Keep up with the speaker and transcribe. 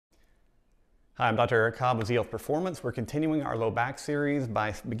Hi, I'm Dr. Eric Cobb with Z Health Performance. We're continuing our low back series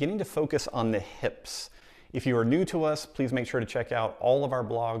by beginning to focus on the hips. If you are new to us, please make sure to check out all of our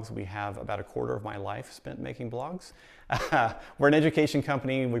blogs. We have about a quarter of my life spent making blogs. We're an education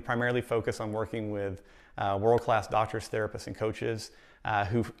company. We primarily focus on working with world-class doctors, therapists, and coaches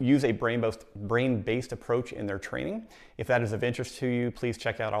who use a brain-based approach in their training. If that is of interest to you, please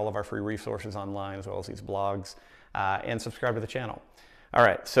check out all of our free resources online as well as these blogs and subscribe to the channel. All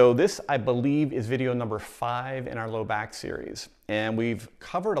right, so this, I believe, is video number 5 in our low back series, and we've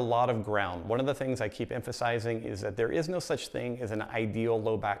covered a lot of ground. One of the things I keep emphasizing is that there is no such thing as an ideal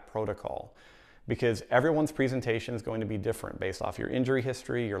low back protocol, because everyone's presentation is going to be different based off your injury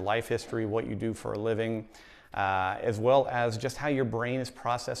history, your life history, what you do for a living, as well as just how your brain is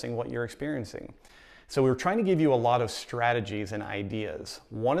processing what you're experiencing. So we're trying to give you a lot of strategies and ideas.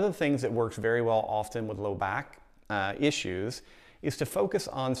 One of the things that works very well often with low back issues is to focus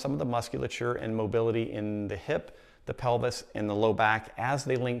on some of the musculature and mobility in the hip, the pelvis, and the low back as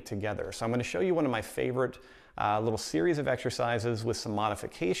they link together. So I'm going to show you one of my favorite little series of exercises with some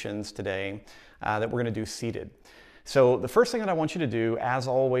modifications today that we're going to do seated. So the first thing that I want you to do, as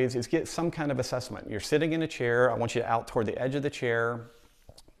always, is get some kind of assessment. You're sitting in a chair. I want you to out toward the edge of the chair.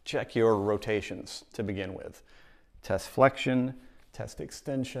 Check your rotations to begin with. Test flexion, test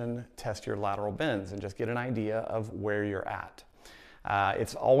extension, test your lateral bends, and just get an idea of where you're at.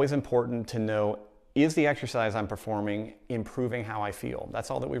 It's always important to know, is the exercise I'm performing improving how I feel?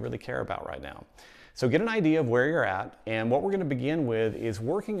 That's all that we really care about right now. So get an idea of where you're at, and what we're going to begin with is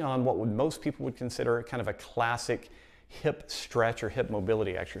working on what most people would consider kind of a classic hip stretch or hip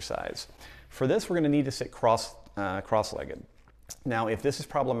mobility exercise. For this, we're going to need to sit cross-legged. Now, if this is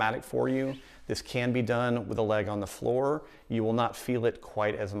problematic for you, this can be done with a leg on the floor. You will not feel it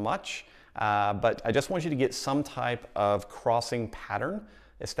quite as much. But I just want you to get some type of crossing pattern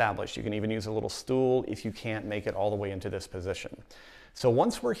established. You can even use a little stool if you can't make it all the way into this position. So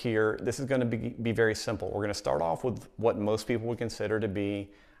once we're here, this is going to be very simple. We're going to start off with what most people would consider to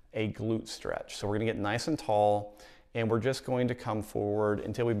be a glute stretch. So we're going to get nice and tall, and we're just going to come forward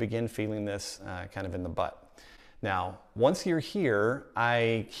until we begin feeling this kind of in the butt. Now, once you're here,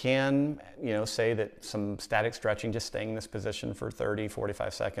 I can say that some static stretching, just staying in this position for 30,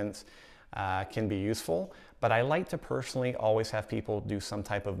 45 seconds, can be useful, but I like to personally always have people do some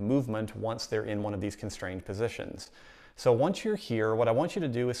type of movement once they're in one of these constrained positions. So once you're here, what I want you to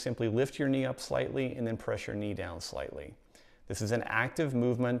do is simply lift your knee up slightly and then press your knee down slightly. This is an active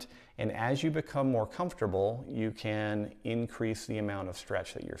movement, and as you become more comfortable, you can increase the amount of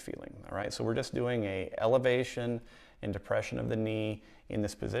stretch that you're feeling. All right, so we're just doing an elevation and depression of the knee in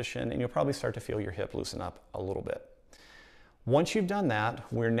this position, and you'll probably start to feel your hip loosen up a little bit. Once you've done that,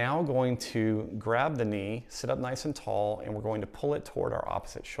 we're now going to grab the knee, sit up nice and tall, and we're going to pull it toward our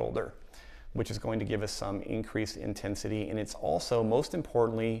opposite shoulder, which is going to give us some increased intensity. And it's also, most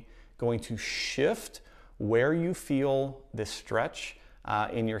importantly, going to shift where you feel this stretch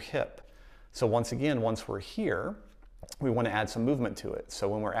in your hip. So once again, once we're here, we want to add some movement to it. So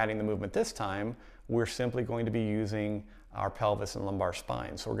when we're adding the movement this time, we're simply going to be using our pelvis and lumbar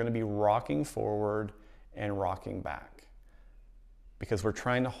spine. So we're going to be rocking forward and rocking back, because we're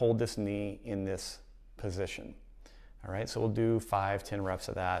trying to hold this knee in this position. All right, so we'll do 5, 10 reps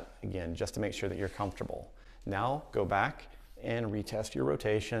of that, again, just to make sure that you're comfortable. Now, go back and retest your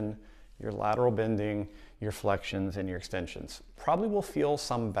rotation, your lateral bending, your flexions, and your extensions. Probably will feel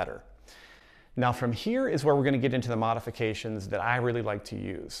some better. Now, from here is where we're gonna get into the modifications that I really like to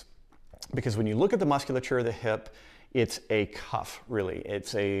use. Because when you look at the musculature of the hip, it's a cuff, really.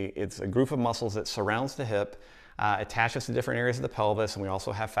 It's a group of muscles that surrounds the hip, attaches to different areas of the pelvis, and we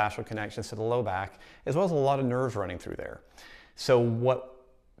also have fascial connections to the low back, as well as a lot of nerves running through there. So what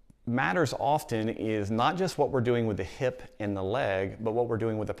matters often is not just what we're doing with the hip and the leg, but what we're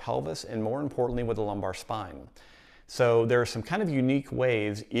doing with the pelvis, and more importantly with the lumbar spine. So there are some kind of unique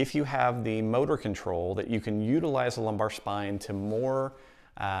ways, if you have the motor control, that you can utilize the lumbar spine to more,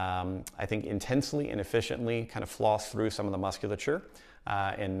 I think, intensely and efficiently kind of floss through some of the musculature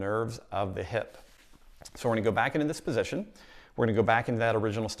and nerves of the hip. So we're going to go back into this position. We're going to go back into that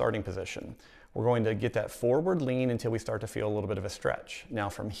original starting position. We're going to get that forward lean until we start to feel a little bit of a stretch. Now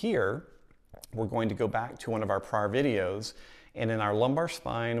from here, we're going to go back to one of our prior videos, and in our lumbar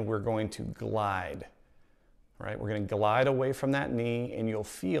spine, we're going to glide. Right? We're going to glide away from that knee, and you'll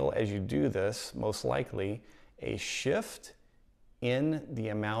feel as you do this, most likely, a shift in the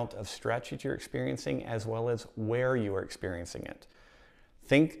amount of stretch that you're experiencing, as well as where you are experiencing it.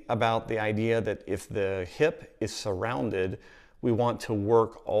 Think about the idea that if the hip is surrounded, we want to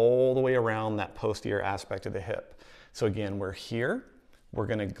work all the way around that posterior aspect of the hip. So again, we're here, we're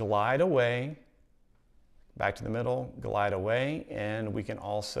going to glide away, back to the middle, glide away, and we can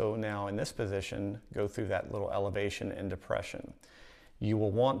also now in this position go through that little elevation and depression. You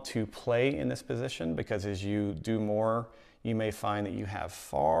will want to play in this position because as you do more, you may find that you have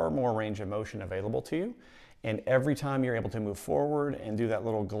far more range of motion available to you. And every time you're able to move forward and do that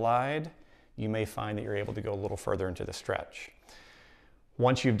little glide, you may find that you're able to go a little further into the stretch.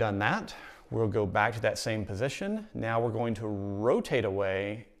 Once you've done that, we'll go back to that same position. Now we're going to rotate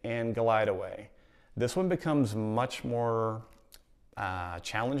away and glide away. This one becomes much more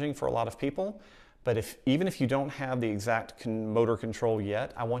challenging for a lot of people, but even if you don't have the exact motor control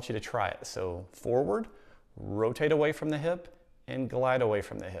yet, I want you to try it. So forward, rotate away from the hip, and glide away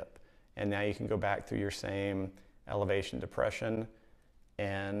from the hip. And now you can go back through your same elevation, depression,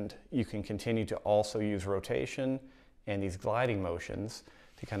 and you can continue to also use rotation and these gliding motions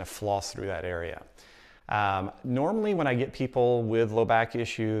to kind of floss through that area. Normally when I get people with low back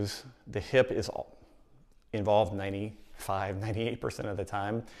issues, the hip is involved 95, 98% of the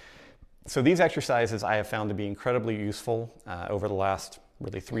time. So these exercises I have found to be incredibly useful over the last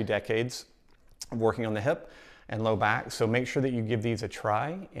really 3 decades of working on the hip and low back. So make sure that you give these a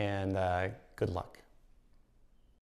try, and good luck.